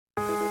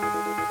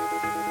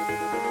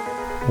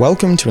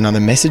Welcome to another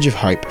message of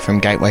hope from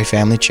Gateway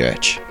Family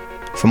Church.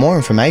 For more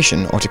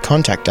information or to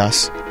contact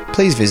us,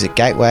 please visit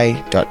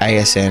gateway.asn.au.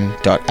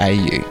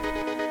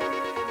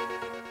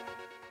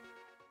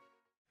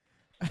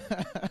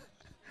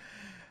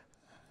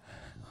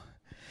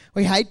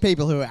 We hate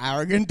people who are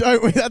arrogant,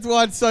 don't we? That's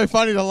why it's so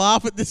funny to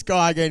laugh at this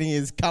guy getting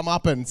his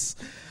comeuppance.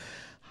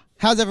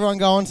 How's everyone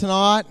going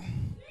tonight?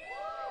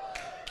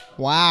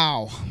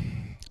 Wow.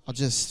 I'm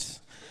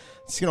just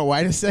going to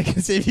wait a second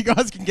to see if you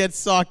guys can get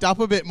psyched up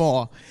a bit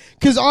more.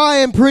 Because I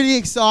am pretty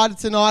excited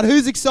tonight.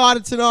 Who's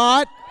excited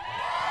tonight?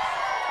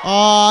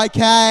 Oh,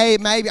 okay,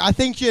 maybe. I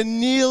think you're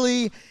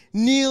nearly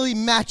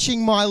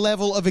matching my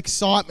level of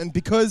excitement,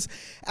 because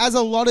as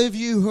a lot of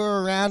you who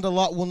are around a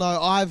lot will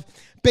know, I've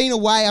been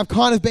away. I've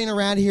kind of been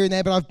around here and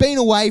there, but I've been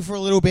away for a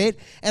little bit,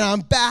 and I'm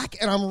back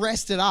and I'm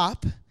rested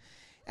up,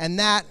 and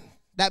that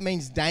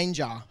means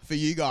danger for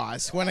you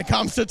guys when it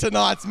comes to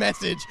tonight's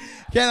message.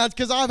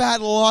 Because I've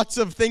had lots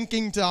of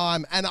thinking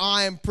time and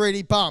I am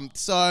pretty pumped,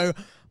 so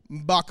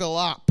buckle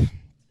up.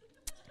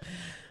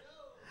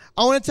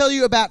 I want to tell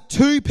you about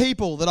two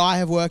people that I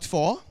have worked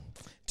for.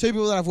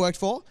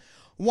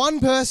 One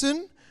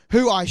person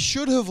who I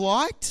should have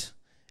liked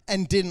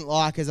and didn't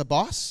like as a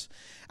boss,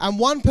 and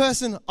one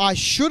person I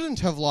shouldn't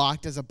have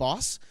liked as a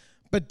boss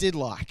but did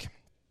like.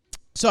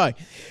 So,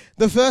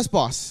 the first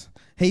boss,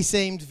 he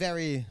seemed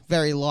very,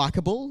 very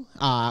likable.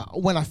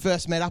 When I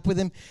first met up with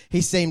him,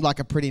 he seemed like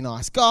a pretty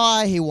nice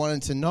guy. He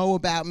wanted to know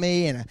about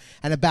me and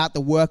about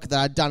the work that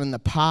I'd done in the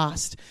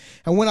past.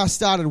 And when I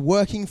started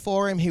working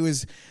for him, he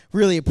was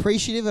really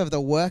appreciative of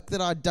the work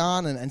that I'd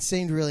done and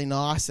seemed really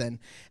nice. And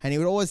he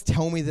would always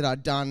tell me that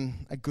I'd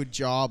done a good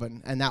job,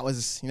 and that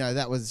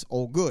was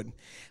all good.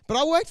 But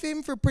I worked for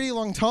him for a pretty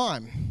long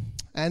time.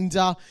 And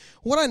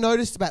what I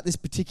noticed about this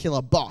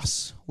particular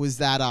boss was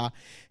that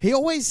he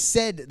always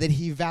said that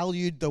he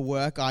valued the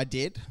work I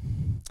did,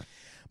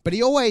 but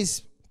he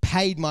always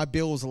paid my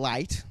bills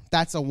late.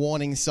 That's a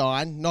warning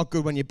sign. Not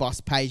good when your boss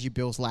pays your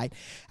bills late.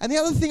 And the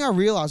other thing I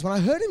realized when I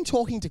heard him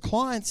talking to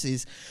clients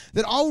is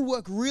that I would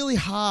work really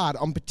hard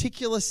on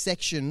particular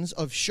sections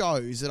of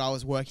shows that I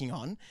was working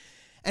on,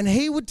 and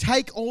he would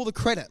take all the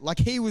credit, like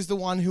he was the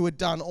one who had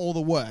done all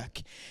the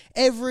work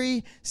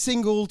every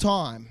single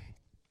time.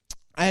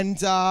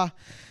 And I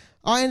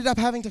ended up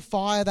having to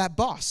fire that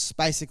boss,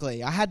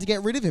 basically. I had to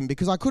get rid of him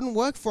because I couldn't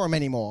work for him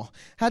anymore.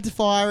 Had to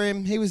fire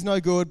him. He was no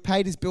good,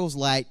 paid his bills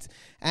late.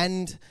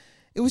 And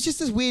it was just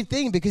this weird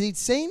thing because he'd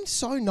seemed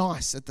so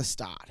nice at the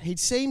start. He'd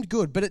seemed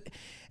good, but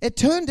it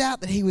turned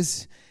out that he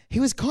was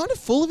kind of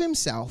full of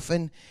himself,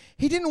 and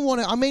he didn't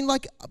want to,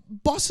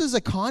 bosses are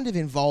kind of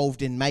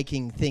involved in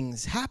making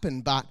things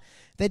happen, but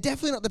they're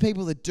definitely not the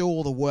people that do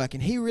all the work,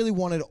 and he really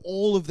wanted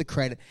all of the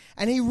credit.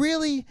 And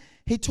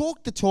he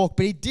talked the talk,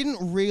 but he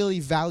didn't really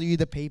value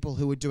the people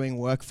who were doing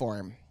work for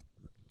him.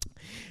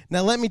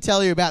 Now, let me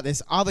tell you about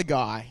this other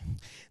guy.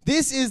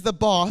 This is the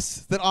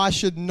boss that I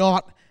should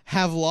not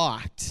have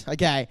liked.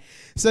 Okay,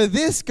 so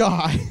this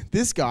guy,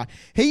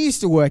 he used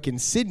to work in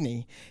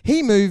Sydney.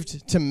 He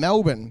moved to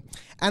Melbourne,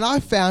 and I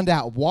found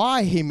out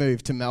why he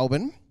moved to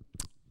Melbourne.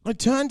 It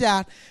turned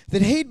out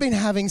that he'd been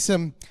having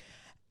some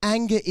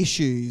anger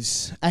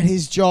issues at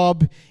his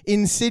job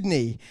in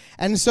Sydney.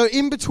 And so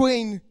in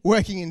between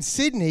working in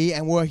Sydney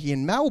and working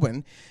in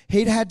Melbourne,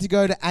 he'd had to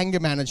go to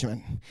anger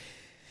management.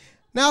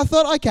 Now I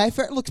thought, okay,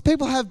 look,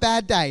 people have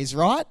bad days,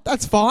 right?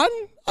 That's fine.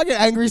 I get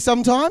angry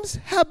sometimes.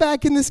 How bad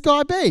can this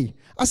guy be?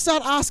 I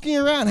start asking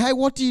around, hey,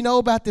 what do you know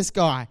about this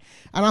guy?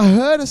 And I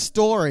heard a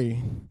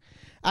story.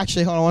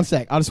 Actually, hold on one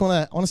sec. I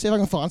want to see if I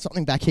can find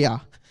something back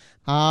here.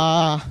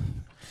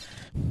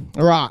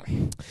 Right,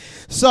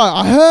 so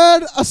I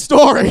heard a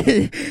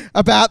story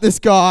about this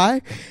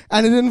guy,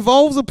 and it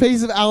involves a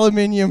piece of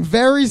aluminium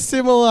very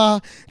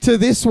similar to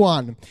this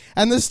one.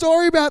 And the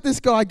story about this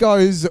guy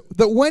goes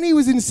that when he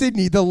was in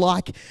Sydney,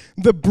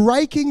 the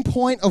breaking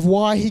point of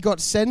why he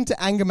got sent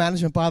to anger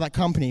management by that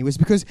company was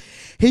because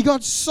he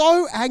got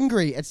so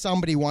angry at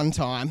somebody one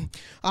time.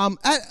 On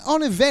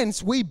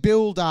events, we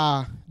build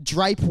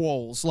drape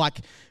walls,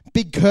 like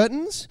big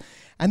curtains.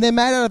 And they're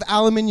made out of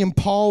aluminium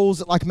poles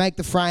that make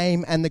the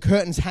frame, and the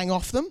curtains hang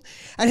off them.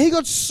 And he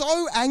got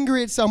so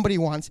angry at somebody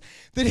once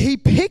that he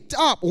picked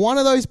up one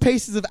of those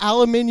pieces of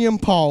aluminium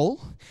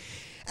pole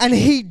and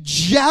he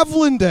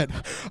javelined it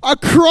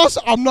across,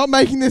 I'm not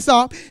making this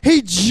up,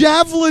 he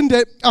javelined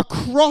it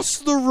across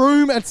the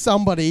room at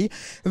somebody.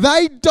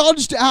 They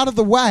dodged out of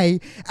the way,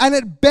 and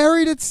it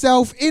buried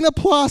itself in a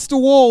plaster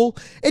wall.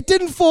 It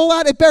didn't fall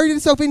out, it buried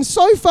itself in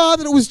so far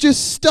that it was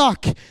just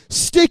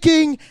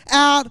sticking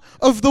out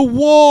of the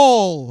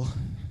wall.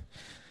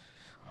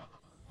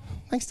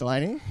 Thanks,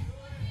 Delaney.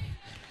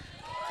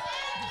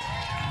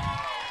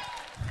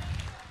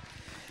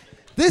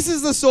 This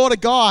is the sort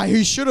of guy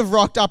who should have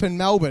rocked up in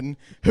Melbourne,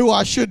 who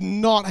I should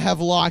not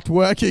have liked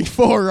working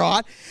for,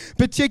 right?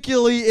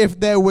 Particularly if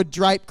there were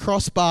draped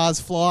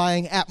crossbars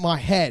flying at my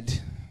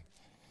head.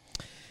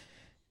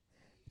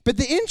 But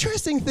the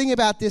interesting thing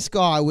about this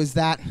guy was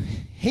that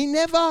he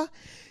never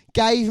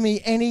gave me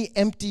any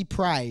empty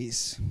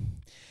praise.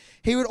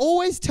 He would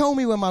always tell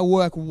me when my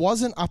work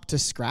wasn't up to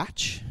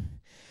scratch,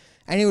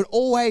 and he would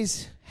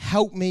always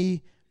help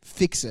me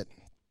fix it.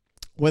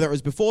 Whether it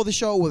was before the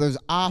show, whether it was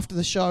after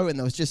the show, and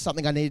there was just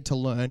something I needed to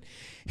learn,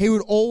 he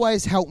would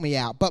always help me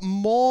out. But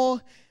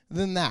more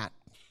than that,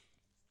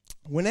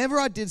 whenever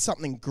I did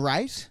something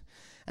great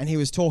and he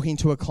was talking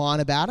to a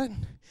client about it,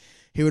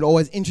 he would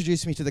always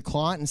introduce me to the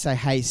client and say,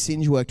 hey,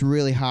 Singe worked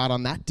really hard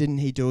on that. Didn't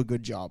he do a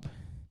good job?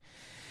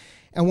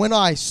 And when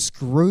I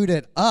screwed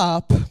it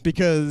up,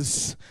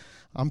 because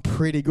I'm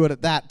pretty good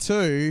at that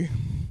too,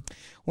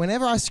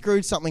 whenever I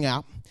screwed something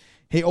up,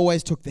 he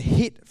always took the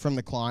hit from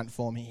the client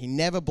for me. He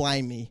never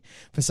blamed me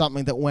for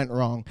something that went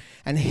wrong.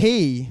 And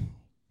he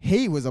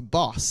was a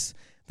boss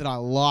that I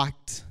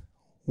liked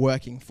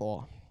working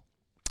for.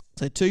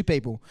 So two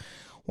people.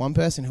 One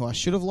person who I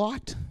should have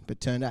liked,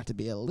 but turned out to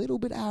be a little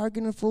bit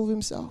arrogant and full of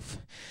himself.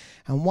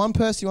 And one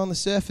person who on the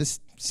surface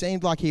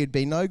seemed like he would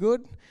be no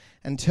good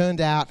and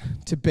turned out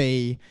to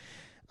be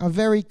a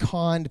very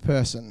kind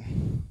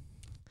person,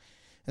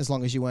 as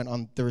long as you weren't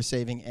on the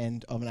receiving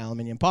end of an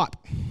aluminium pipe.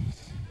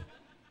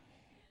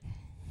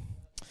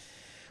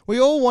 We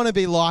all want to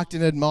be liked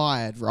and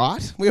admired,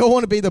 right? We all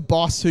want to be the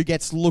boss who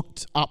gets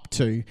looked up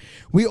to.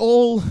 We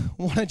all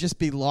want to just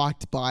be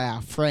liked by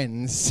our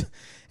friends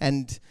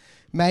and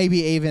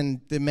maybe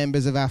even the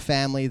members of our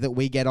family that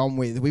we get on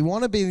with. We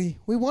want to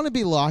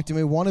be liked and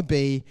we want to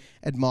be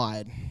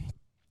admired.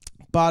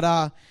 But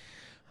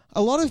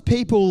a lot of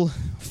people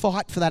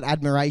fight for that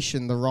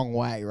admiration the wrong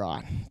way,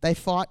 right? They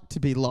fight to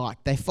be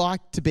liked. They fight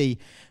to be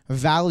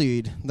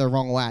valued the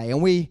wrong way.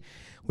 And we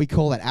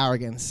call that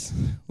arrogance.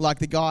 Like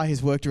the guy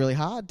who's worked really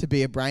hard to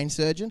be a brain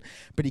surgeon,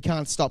 but he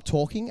can't stop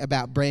talking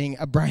about being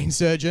a brain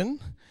surgeon.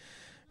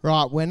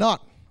 Right, we're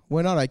not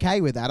okay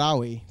with that, are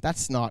we? That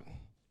is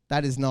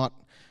not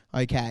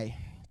okay.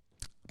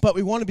 But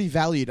we want to be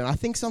valued, and I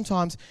think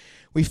sometimes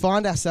we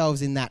find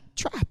ourselves in that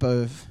trap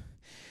of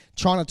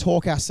trying to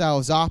talk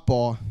ourselves up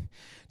or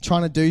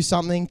trying to do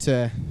something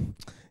to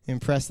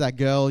impress that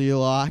girl you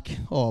like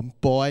or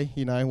boy,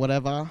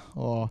 whatever,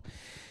 or,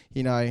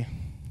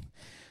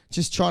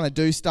 just trying to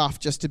do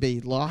stuff just to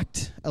be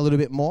liked a little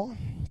bit more.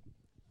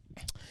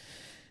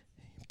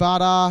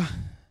 But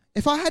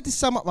if I had to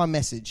sum up my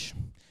message,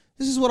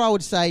 this is what I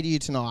would say to you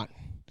tonight.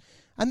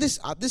 And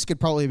this could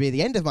probably be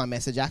the end of my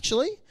message,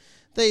 actually.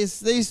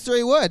 These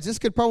 3 words, this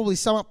could probably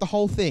sum up the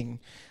whole thing.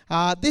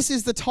 This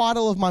is the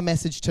title of my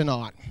message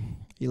tonight.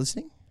 You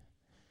listening?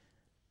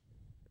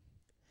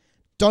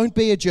 Don't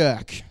be a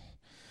jerk.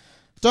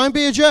 Don't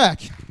be a jerk.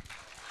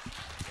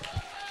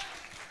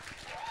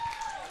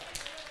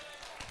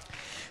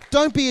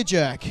 Don't be a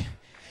jerk.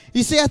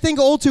 You see, I think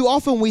all too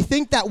often we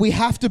think that we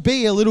have to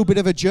be a little bit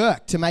of a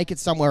jerk to make it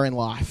somewhere in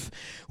life.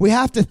 We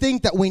have to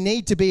think that we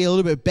need to be a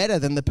little bit better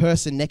than the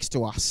person next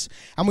to us.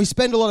 And we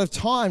spend a lot of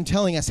time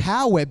telling us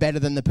how we're better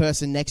than the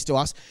person next to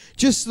us,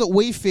 just so that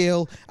we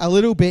feel a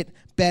little bit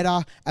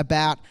better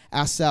about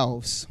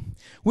ourselves.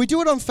 We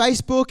do it on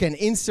Facebook and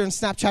Insta and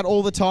Snapchat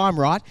all the time,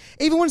 right?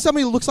 Even when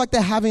somebody looks like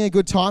they're having a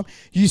good time,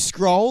 you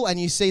scroll and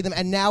you see them,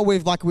 and now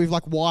we've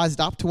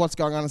wised up to what's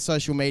going on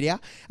social media,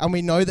 and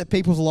we know that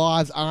people's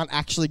lives aren't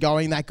actually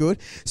going that good.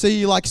 So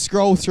you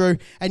scroll through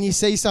and you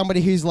see somebody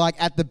who's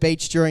at the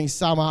beach during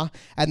summer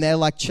and they're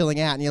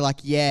chilling out, and you're like,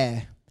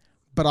 yeah,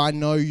 but I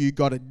know you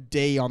got a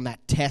D on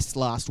that test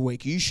last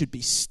week. You should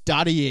be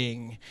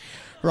studying.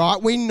 Right?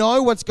 We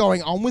know what's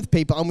going on with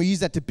people, and we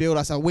use that to build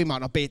us. We might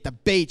not be at the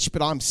beach,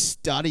 but I'm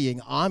studying.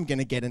 I'm going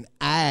to get an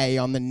A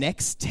on the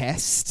next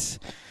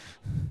test.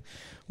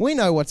 We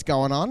know what's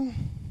going on,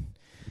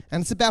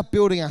 and it's about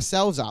building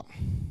ourselves up.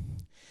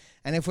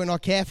 And if we're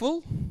not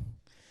careful,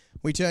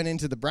 we turn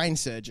into the brain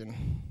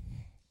surgeon.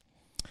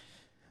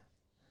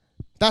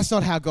 That's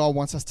not how God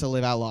wants us to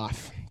live our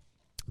life.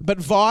 But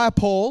via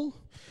Paul,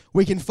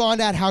 we can find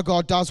out how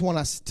God does want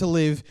us to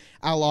live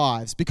our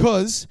lives,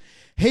 because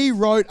he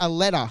wrote a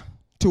letter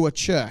to a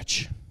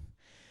church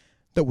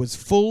that was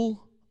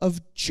full of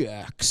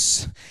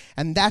jerks.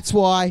 And that's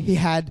why he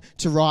had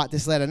to write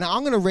this letter. Now,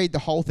 I'm going to read the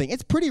whole thing.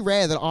 It's pretty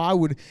rare that I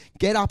would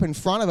get up in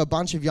front of a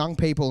bunch of young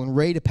people and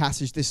read a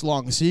passage this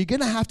long. So you're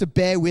going to have to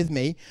bear with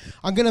me.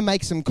 I'm going to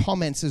make some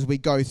comments as we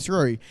go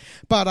through.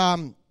 But,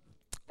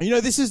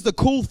 this is the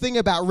cool thing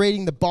about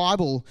reading the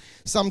Bible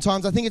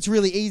sometimes. I think it's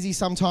really easy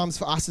sometimes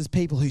for us as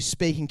people who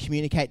speak and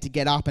communicate to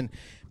get up and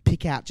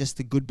pick out just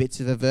the good bits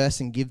of a verse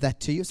and give that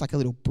to you. It's like a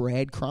little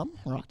breadcrumb,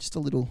 right? Just a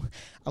little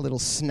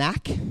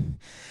snack.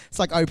 It's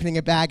like opening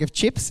a bag of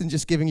chips and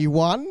just giving you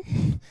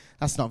one.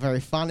 That's not very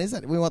fun, is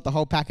it? We want the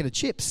whole packet of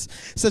chips.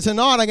 So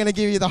tonight I'm going to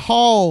give you the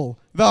whole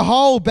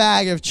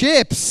bag of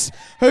chips.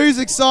 Who's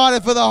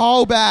excited for the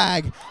whole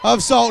bag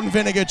of salt and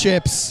vinegar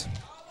chips?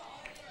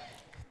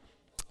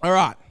 All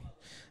right.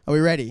 Are we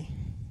ready?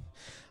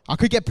 I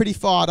could get pretty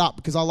fired up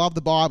because I love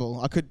the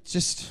Bible. I could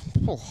just...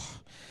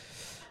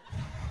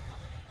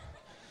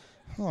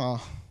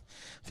 I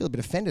feel a bit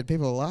offended.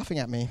 People are laughing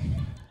at me.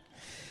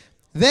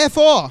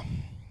 Therefore,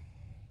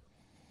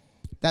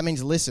 that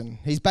means listen.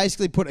 He's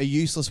basically put a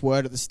useless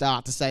word at the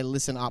start to say,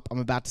 listen up, I'm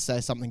about to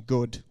say something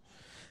good.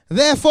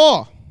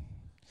 Therefore,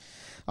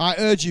 I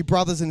urge you,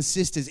 brothers and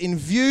sisters, in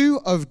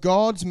view of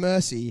God's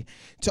mercy,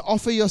 to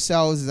offer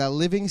yourselves as a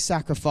living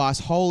sacrifice,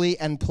 holy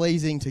and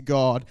pleasing to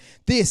God.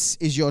 This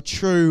is your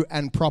true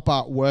and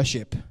proper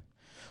worship.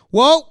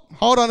 Whoa,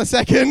 hold on a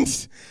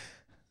second.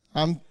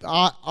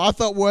 I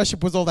thought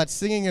worship was all that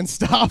singing and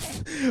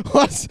stuff.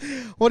 What's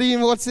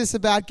this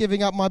about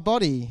giving up my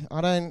body?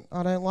 I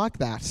don't like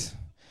that.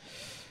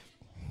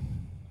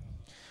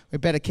 We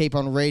better keep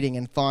on reading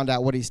and find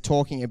out what he's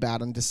talking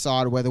about and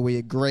decide whether we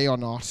agree or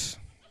not.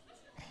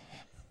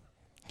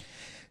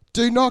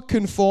 Do not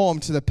conform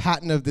to the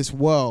pattern of this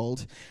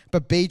world,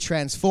 but be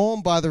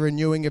transformed by the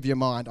renewing of your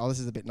mind. Oh, this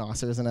is a bit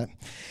nicer, isn't it?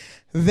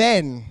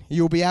 Then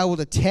you'll be able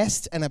to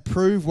test and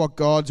approve what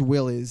God's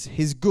will is,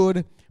 his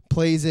good,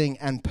 pleasing,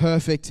 and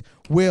perfect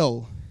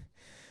will.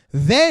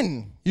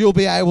 Then you'll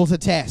be able to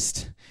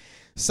test.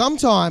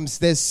 Sometimes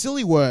there's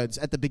silly words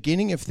at the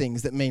beginning of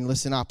things that mean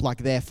listen up, like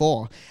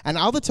therefore. And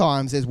other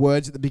times there's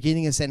words at the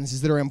beginning of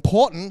sentences that are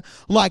important,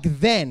 like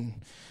then.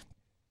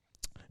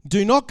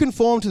 Do not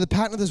conform to the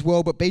pattern of this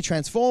world, but be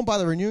transformed by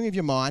the renewing of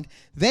your mind.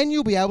 Then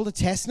you'll be able to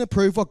test and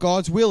approve what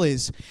God's will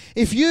is.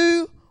 If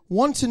you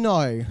want to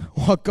know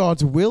what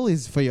God's will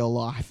is for your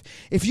life,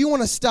 if you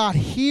want to start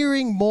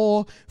hearing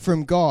more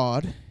from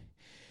God,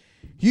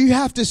 you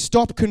have to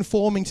stop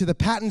conforming to the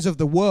patterns of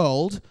the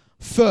world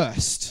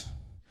first.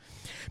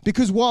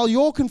 Because while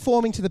you're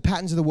conforming to the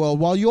patterns of the world,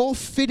 while you're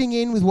fitting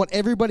in with what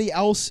everybody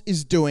else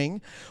is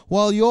doing,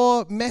 while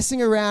you're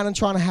messing around and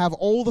trying to have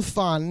all the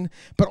fun,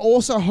 but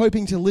also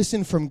hoping to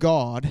listen from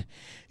God,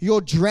 you're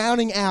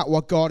drowning out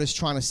what God is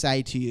trying to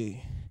say to you.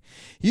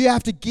 You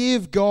have to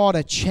give God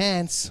a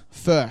chance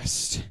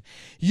first.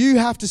 You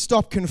have to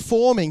stop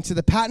conforming to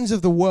the patterns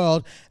of the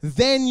world.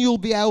 Then you'll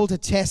be able to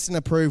test and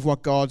approve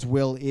what God's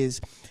will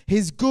is.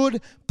 His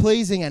good,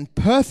 pleasing, and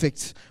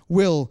perfect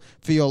will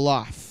for your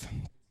life.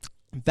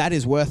 That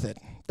is worth it.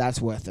 That's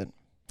worth it.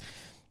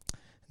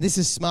 This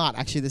is smart,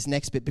 actually, this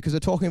next bit, because we're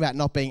talking about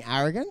not being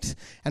arrogant,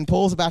 and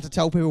Paul's about to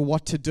tell people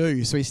what to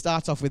do. So he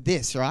starts off with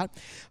this, right?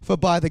 For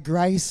by the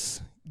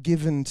grace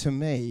given to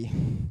me.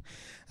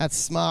 That's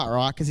smart,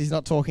 right? Because he's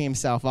not talking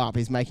himself up.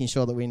 He's making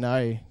sure that we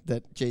know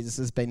that Jesus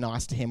has been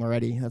nice to him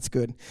already. That's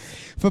good.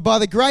 For by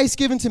the grace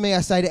given to me,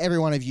 I say to every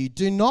one of you,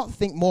 do not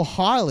think more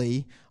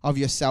highly of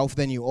yourself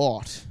than you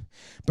ought,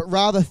 but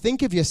rather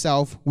think of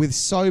yourself with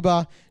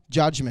sober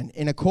judgment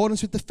in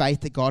accordance with the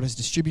faith that God has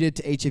distributed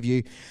to each of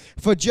you.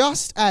 For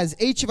just as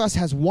each of us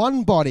has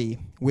one body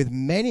with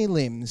many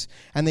limbs,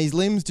 and these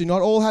limbs do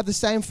not all have the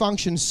same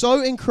function,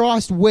 so in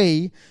Christ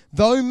we,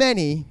 though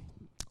many,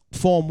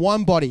 form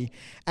one body,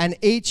 and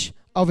each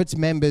of its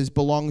members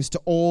belongs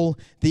to all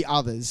the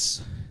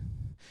others.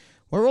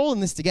 We're all in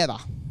this together.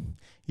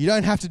 You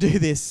don't have to do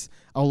this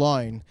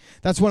alone.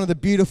 That's one of the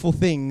beautiful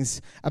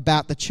things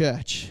about the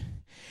church.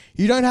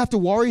 You don't have to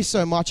worry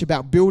so much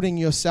about building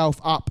yourself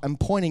up and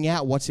pointing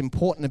out what's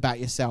important about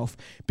yourself,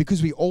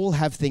 because we all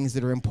have things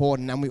that are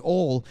important and we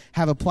all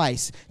have a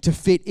place to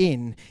fit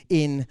in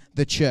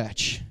the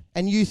church.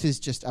 And youth is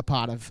just a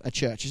part of a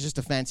church. It's just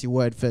a fancy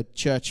word for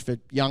church for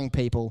young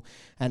people.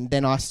 And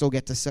then I still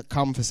get to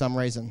come for some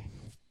reason.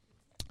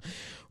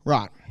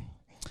 Right.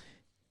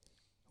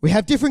 We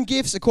have different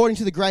gifts according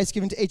to the grace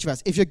given to each of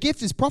us. If your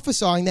gift is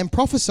prophesying, then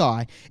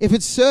prophesy. If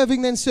it's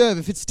serving, then serve.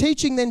 If it's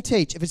teaching, then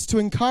teach. If it's to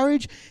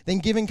encourage, then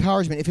give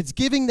encouragement. If it's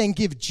giving, then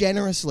give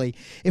generously.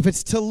 If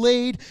it's to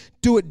lead,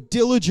 do it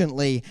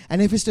diligently.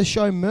 And if it's to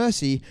show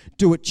mercy,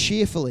 do it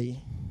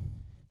cheerfully.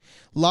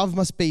 Love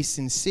must be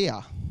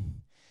sincere.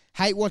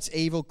 Hate what's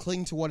evil,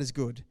 cling to what is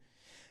good.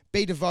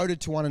 Be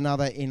devoted to one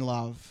another in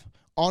love.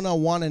 Honor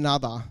one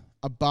another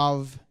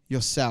above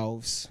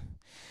yourselves.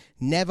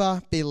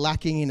 Never be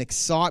lacking in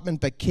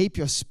excitement, but keep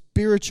your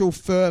spiritual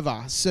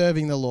fervor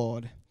serving the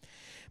Lord.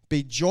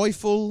 Be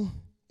joyful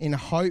in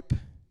hope.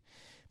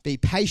 Be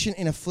patient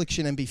in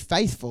affliction, and be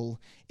faithful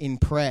in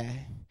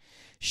prayer.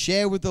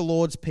 Share with the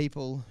Lord's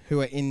people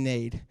who are in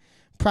need.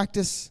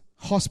 Practice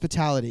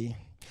hospitality.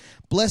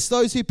 Bless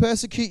those who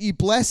persecute you.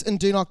 Bless and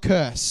do not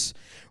curse.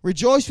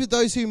 Rejoice with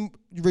those who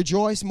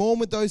rejoice, mourn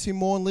with those who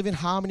mourn, live in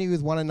harmony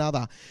with one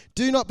another.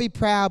 Do not be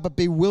proud, but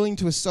be willing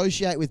to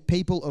associate with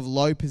people of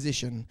low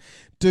position.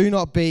 Do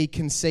not be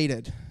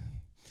conceited.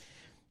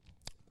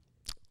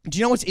 Do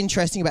you know what's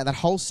interesting about that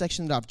whole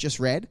section that I've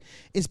just read?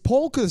 Is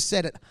Paul could have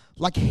said it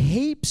like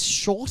heaps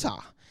shorter.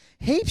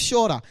 Heaps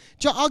shorter.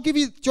 I'll give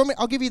you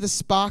the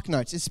Spark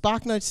Notes. Is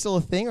Spark Notes still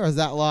a thing, or is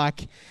that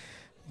like,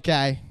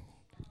 okay,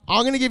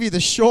 I'm going to give you the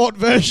short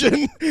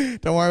version.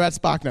 Don't worry about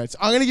Spark Notes.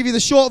 I'm going to give you the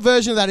short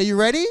version of that. Are you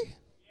ready?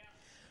 Yeah.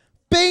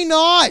 Be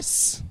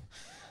nice.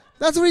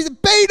 That's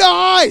what be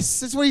nice.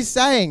 That's what he's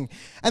saying.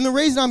 And the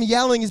reason I'm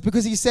yelling is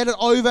because he said it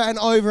over and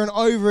over and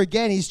over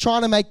again. He's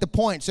trying to make the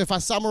point. So if I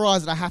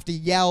summarize it, I have to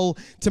yell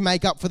to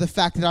make up for the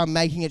fact that I'm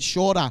making it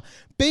shorter.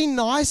 Be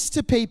nice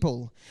to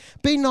people.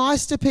 Be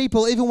nice to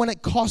people even when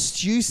it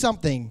costs you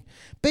something.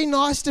 Be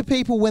nice to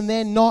people when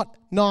they're not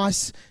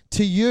nice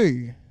to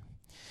you.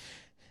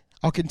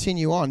 I'll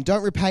continue on.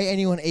 Don't repay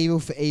anyone evil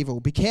for evil.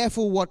 Be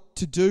careful what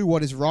to do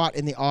what is right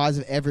in the eyes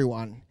of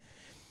everyone.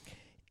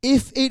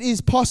 If it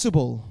is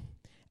possible,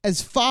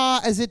 as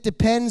far as it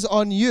depends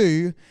on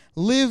you,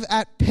 live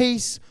at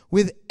peace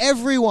with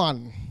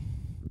everyone.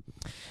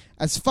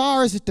 As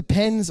far as it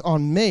depends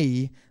on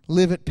me,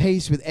 live at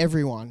peace with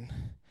everyone.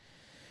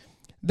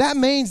 That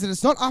means that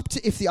it's not up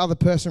to if the other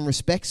person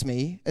respects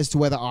me as to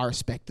whether I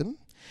respect them.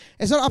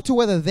 It's not up to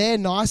whether they're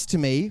nice to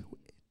me,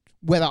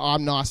 whether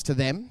I'm nice to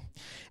them.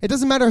 It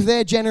doesn't matter if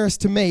they're generous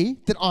to me,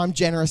 that I'm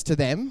generous to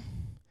them.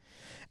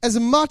 As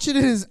much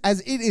as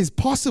it is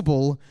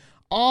possible,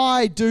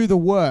 I do the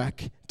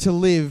work to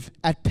live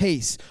at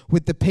peace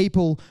with the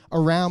people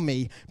around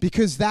me,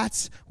 because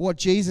that's what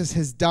Jesus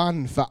has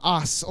done for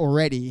us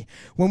already.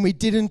 When we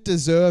didn't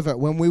deserve it,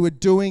 when we were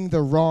doing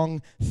the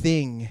wrong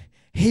thing,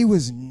 he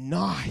was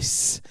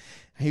nice.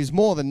 He was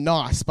more than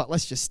nice, but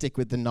let's just stick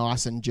with the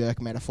nice and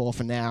jerk metaphor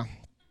for now.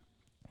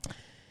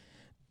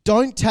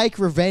 Don't take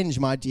revenge,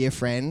 my dear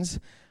friends.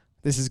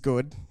 This is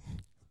good.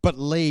 But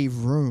leave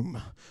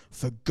room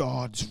for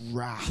God's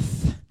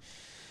wrath.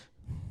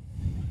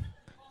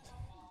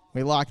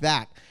 We like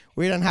that.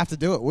 We don't have to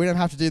do it. We don't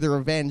have to do the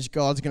revenge.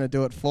 God's going to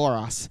do it for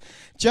us.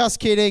 Just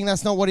kidding.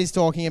 That's not what he's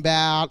talking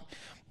about.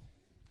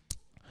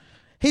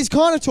 He's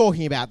kind of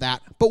talking about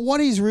that. But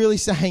what he's really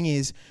saying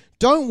is,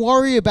 don't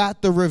worry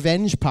about the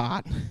revenge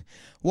part.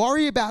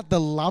 Worry about the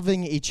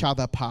loving each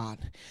other part.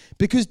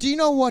 Because do you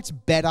know what's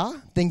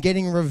better than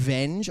getting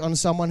revenge on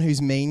someone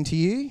who's mean to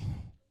you?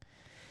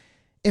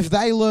 If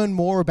they learn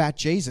more about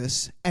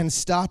Jesus and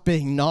start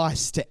being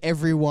nice to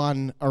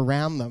everyone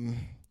around them.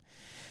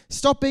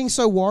 Stop being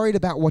so worried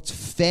about what's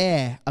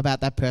fair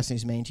about that person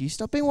who's mean to you.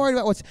 Stop being worried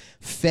about what's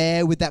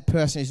fair with that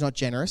person who's not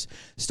generous.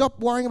 Stop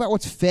worrying about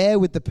what's fair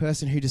with the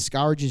person who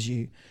discourages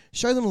you.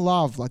 Show them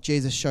love like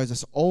Jesus shows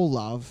us all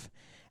love.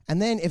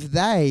 And then if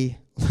they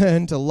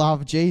learn to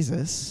love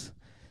Jesus,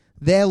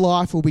 their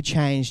life will be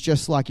changed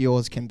just like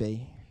yours can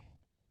be.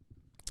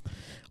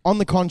 On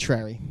the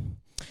contrary,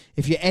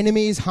 if your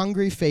enemy is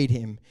hungry, feed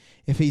him.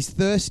 If he's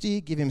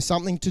thirsty, give him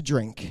something to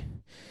drink.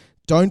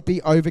 Don't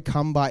be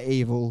overcome by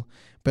evil,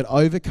 but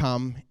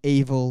overcome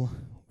evil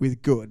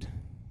with good.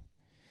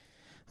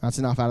 That's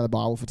enough out of the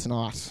Bible for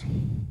tonight.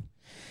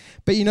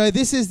 But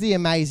this is the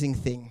amazing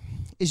thing.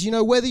 Is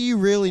whether you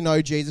really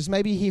know Jesus,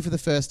 maybe you're here for the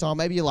first time,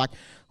 maybe you're like,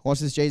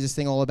 what's this Jesus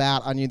thing all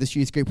about? I knew this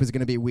youth group was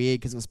going to be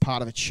weird because it was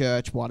part of a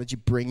church. Why did you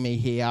bring me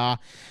here?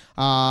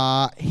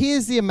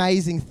 Here's the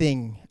amazing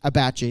thing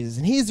about Jesus.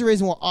 And here's the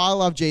reason why I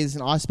love Jesus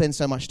and I spend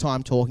so much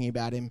time talking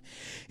about him.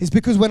 Is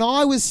because when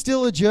I was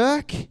still a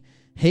jerk,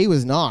 he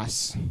was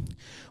nice.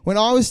 When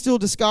I was still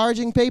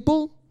discouraging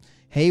people,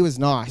 he was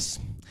nice.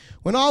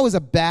 When I was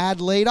a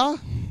bad leader,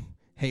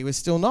 he was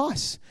still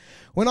nice.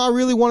 When I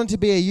really wanted to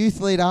be a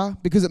youth leader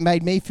because it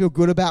made me feel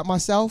good about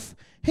myself,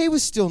 he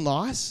was still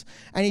nice.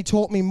 And he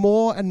taught me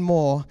more and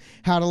more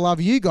how to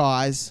love you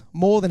guys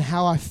more than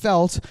how I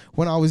felt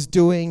when I was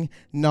doing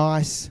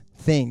nice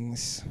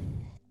things.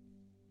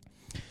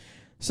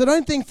 So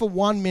don't think for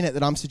 1 minute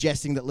that I'm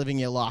suggesting that living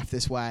your life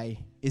this way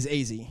is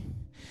easy.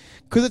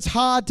 Because it's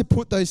hard to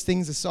put those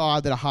things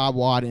aside that are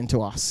hardwired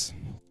into us.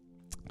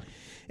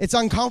 It's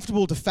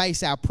uncomfortable to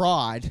face our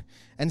pride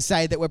and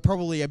say that we're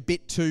probably a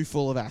bit too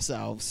full of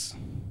ourselves.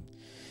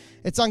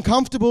 It's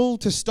uncomfortable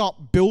to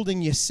stop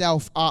building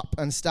yourself up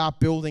and start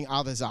building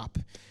others up.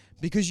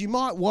 Because you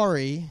might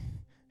worry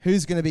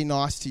who's going to be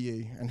nice to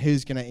you and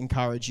who's going to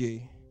encourage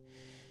you.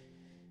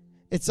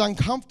 It's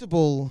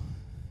uncomfortable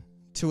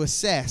to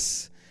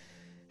assess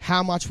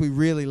how much we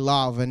really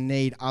love and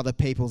need other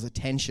people's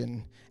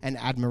attention and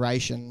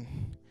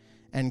admiration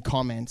and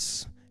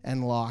comments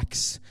and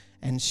likes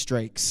and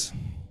streaks.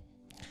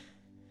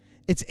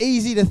 It's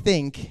easy to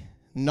think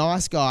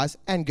nice guys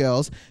and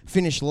girls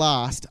finish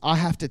last. I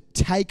have to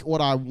take what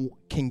I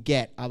can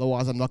get,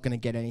 otherwise I'm not going to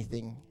get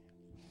anything.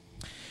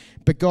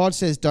 But God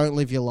says don't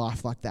live your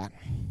life like that.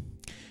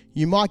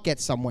 You might get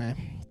somewhere.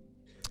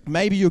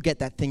 Maybe you'll get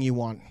that thing you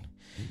want.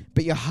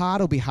 But your heart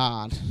will be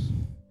hard.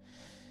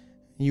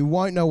 You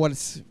won't know what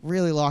it's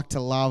really like to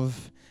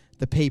love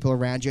the people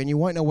around you, and you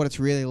won't know what it's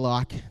really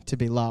like to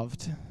be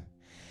loved.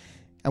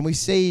 And we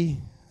see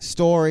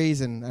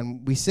stories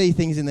and we see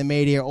things in the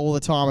media all the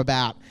time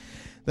about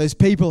those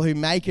people who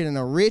make it and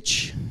are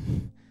rich,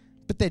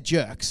 but they're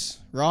jerks,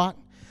 right?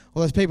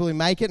 Or those people who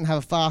make it and have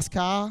a fast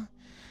car,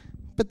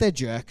 but they're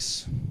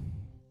jerks.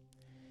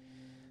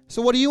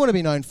 So what do you want to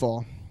be known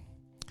for?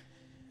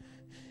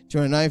 Do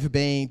you want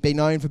to be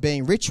known for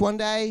being rich one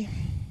day?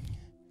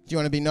 Do you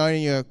want to be known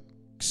in your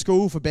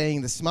school for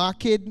being the smart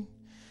kid?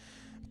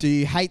 Do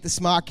you hate the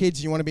smart kids?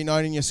 Do you want to be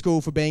known in your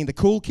school for being the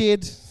cool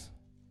kid?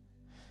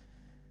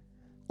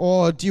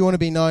 Or do you want to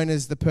be known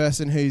as the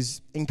person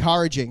who's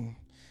encouraging,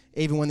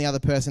 even when the other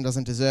person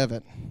doesn't deserve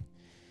it?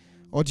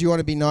 Or do you want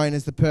to be known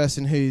as the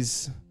person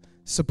who's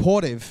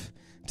supportive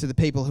to the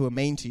people who are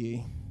mean to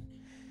you?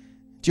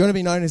 Do you want to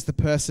be known as the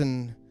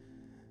person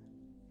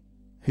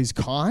who's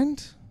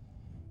kind?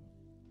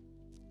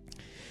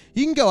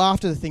 You can go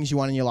after the things you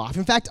want in your life.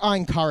 In fact, I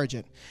encourage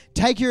it.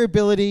 Take your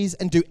abilities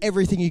and do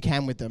everything you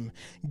can with them.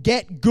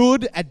 Get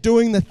good at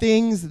doing the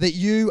things that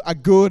you are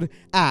good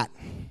at.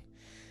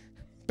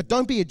 But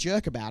don't be a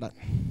jerk about it.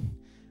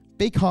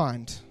 Be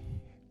kind.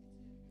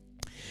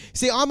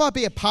 See, I might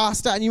be a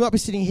pastor and you might be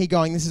sitting here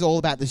going, this is all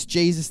about this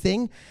Jesus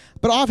thing,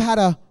 but I've had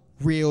a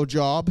real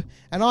job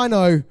and I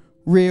know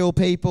real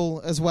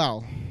people as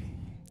well.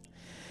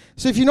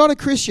 So if you're not a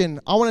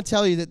Christian, I want to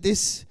tell you that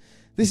this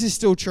is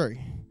still true.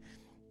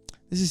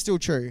 This is still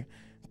true.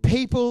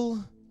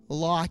 People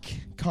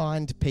like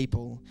kind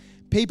people.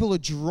 People are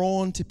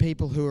drawn to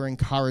people who are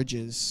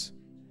encouragers.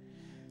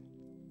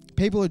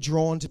 People are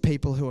drawn to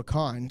people who are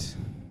kind.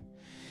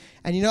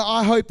 And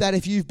I hope that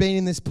if you've been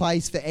in this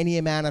place for any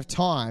amount of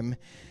time,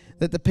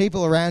 that the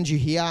people around you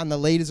here and the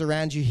leaders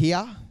around you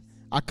here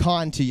are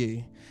kind to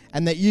you,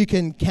 and that you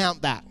can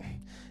count that.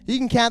 You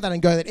can count that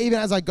and go that even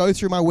as I go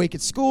through my week at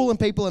school and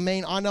people are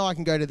mean, I know I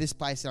can go to this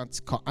place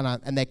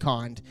and they're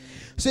kind.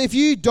 So if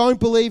you don't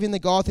believe in the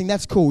God thing,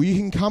 that's cool. You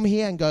can come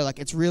here and go like,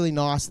 it's really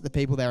nice that the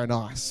people there are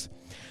nice.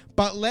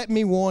 But let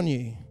me warn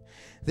you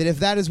that if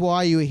that is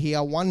why you are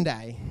here, one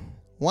day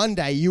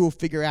you will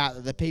figure out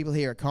that the people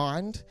here are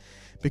kind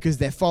because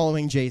they're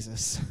following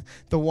Jesus,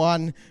 the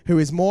one who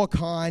is more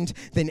kind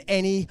than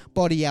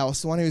anybody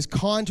else, the one who is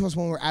kind to us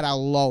when we're at our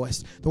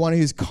lowest, the one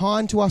who's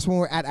kind to us when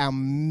we're at our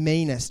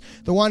meanest,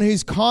 the one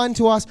who's kind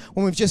to us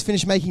when we've just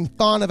finished making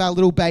fun of our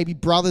little baby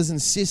brothers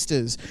and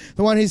sisters,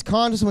 the one who's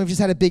kind to us when we've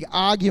just had a big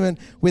argument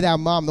with our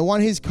mum, the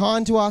one who's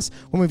kind to us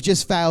when we've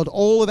just failed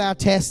all of our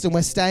tests and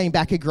we're staying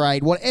back a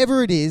grade.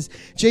 Whatever it is,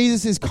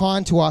 Jesus is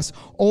kind to us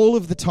all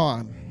of the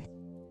time.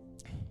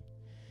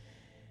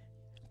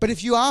 But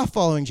if you are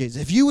following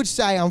Jesus, if you would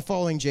say, I'm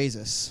following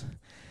Jesus,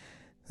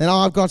 then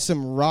I've got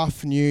some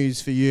rough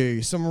news for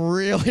you. Some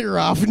really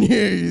rough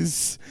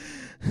news.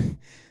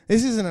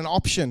 This isn't an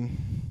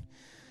option.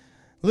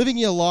 Living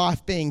your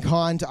life being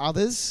kind to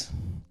others,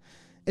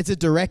 it's a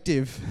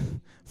directive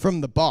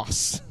from the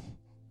boss.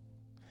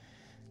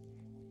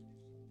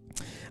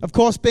 Of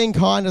course, being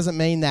kind doesn't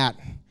mean that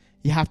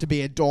you have to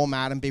be a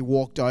doormat and be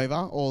walked over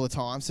all the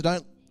time. So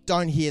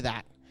don't hear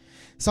that.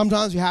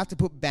 Sometimes we have to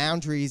put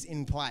boundaries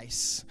in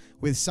place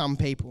with some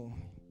people.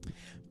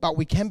 But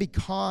we can be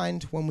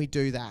kind when we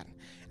do that.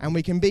 And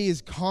we can be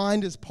as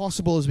kind as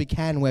possible as we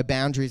can where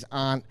boundaries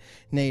aren't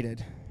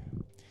needed.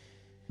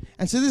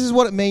 And so this is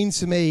what it means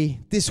to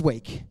me this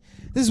week.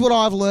 This is what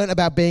I've learned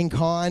about being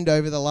kind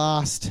over the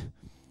last,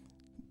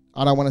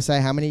 I don't want to say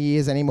how many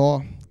years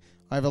anymore,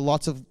 over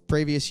lots of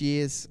previous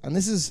years. And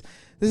this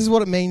is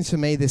what it means for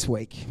me this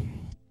week.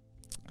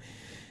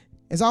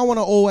 Is I want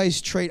to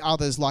always treat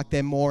others like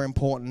they're more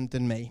important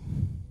than me.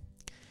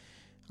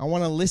 I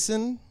want to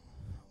listen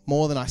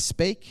more than I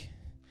speak.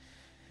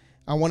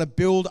 I want to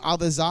build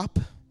others up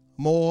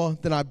more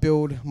than I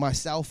build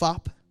myself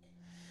up.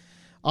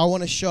 I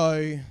want to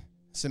show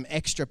some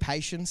extra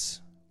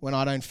patience when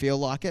I don't feel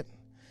like it.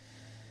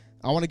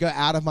 I want to go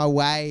out of my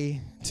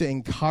way to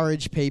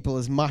encourage people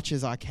as much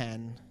as I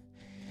can.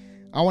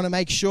 I want to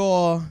make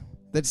sure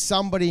that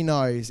somebody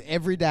knows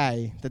every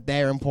day that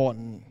they're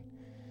important.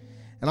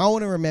 And I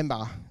want to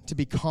remember to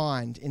be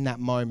kind in that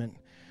moment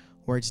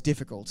where it's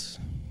difficult.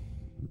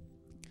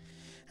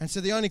 And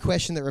so the only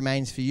question that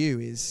remains for you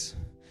is,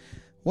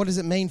 what does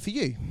it mean for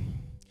you?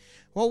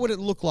 What would it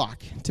look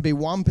like to be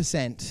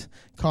 1%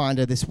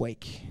 kinder this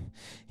week?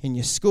 In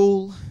your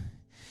school,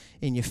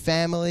 in your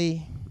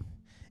family,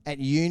 at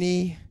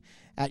uni,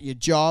 at your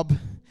job?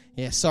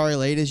 Yeah, sorry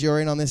leaders,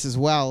 you're in on this as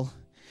well.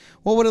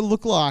 What would it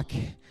look like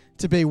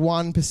to be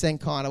 1%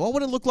 kinder? What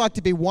would it look like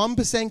to be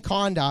 1%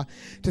 kinder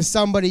to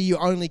somebody you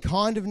only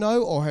kind of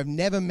know or have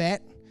never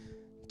met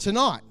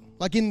tonight?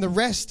 Like in the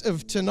rest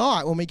of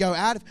tonight when we go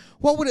out,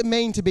 what would it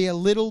mean to be a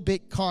little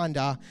bit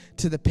kinder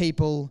to the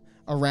people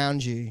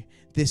around you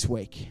this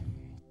week?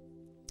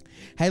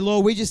 Hey,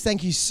 Lord, we just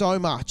thank you so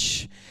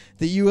much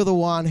that you are the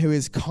one who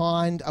is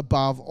kind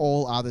above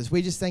all others.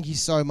 We just thank you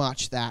so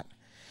much that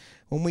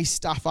when we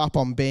stuff up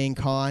on being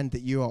kind,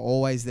 that you are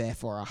always there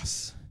for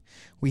us.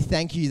 We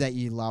thank you that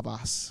you love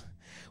us.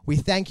 We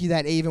thank you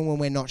that even when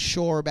we're not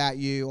sure about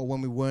you or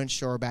when we weren't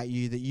sure about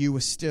you, that you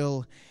were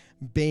still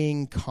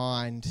being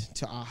kind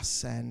to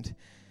us. And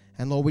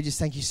Lord, we just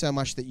thank you so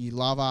much that you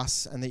love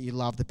us and that you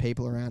love the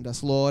people around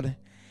us. Lord,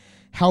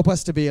 help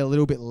us to be a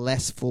little bit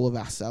less full of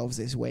ourselves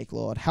this week,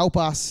 Lord. Help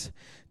us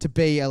to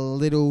be a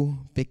little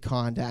bit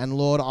kinder. And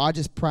Lord, I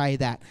just pray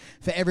that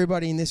for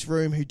everybody in this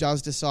room who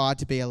does decide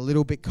to be a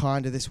little bit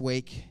kinder this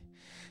week,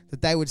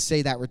 that they would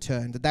see that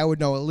return, that they would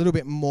know a little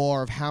bit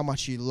more of how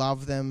much you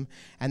love them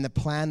and the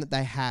plan that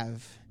they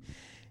have,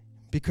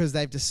 because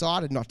they've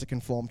decided not to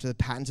conform to the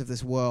patterns of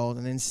this world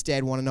and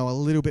instead want to know a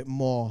little bit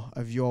more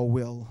of your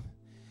will.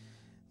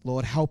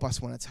 Lord, help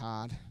us when it's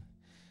hard,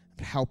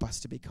 but help us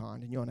to be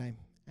kind. In your name,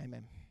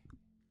 amen.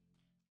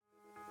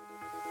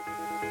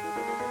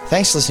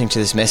 Thanks for listening to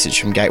this message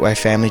from Gateway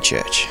Family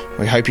Church.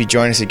 We hope you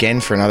join us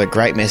again for another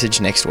great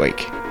message next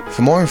week.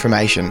 For more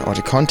information or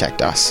to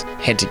contact us,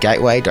 head to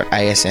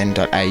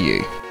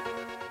gateway.asn.au.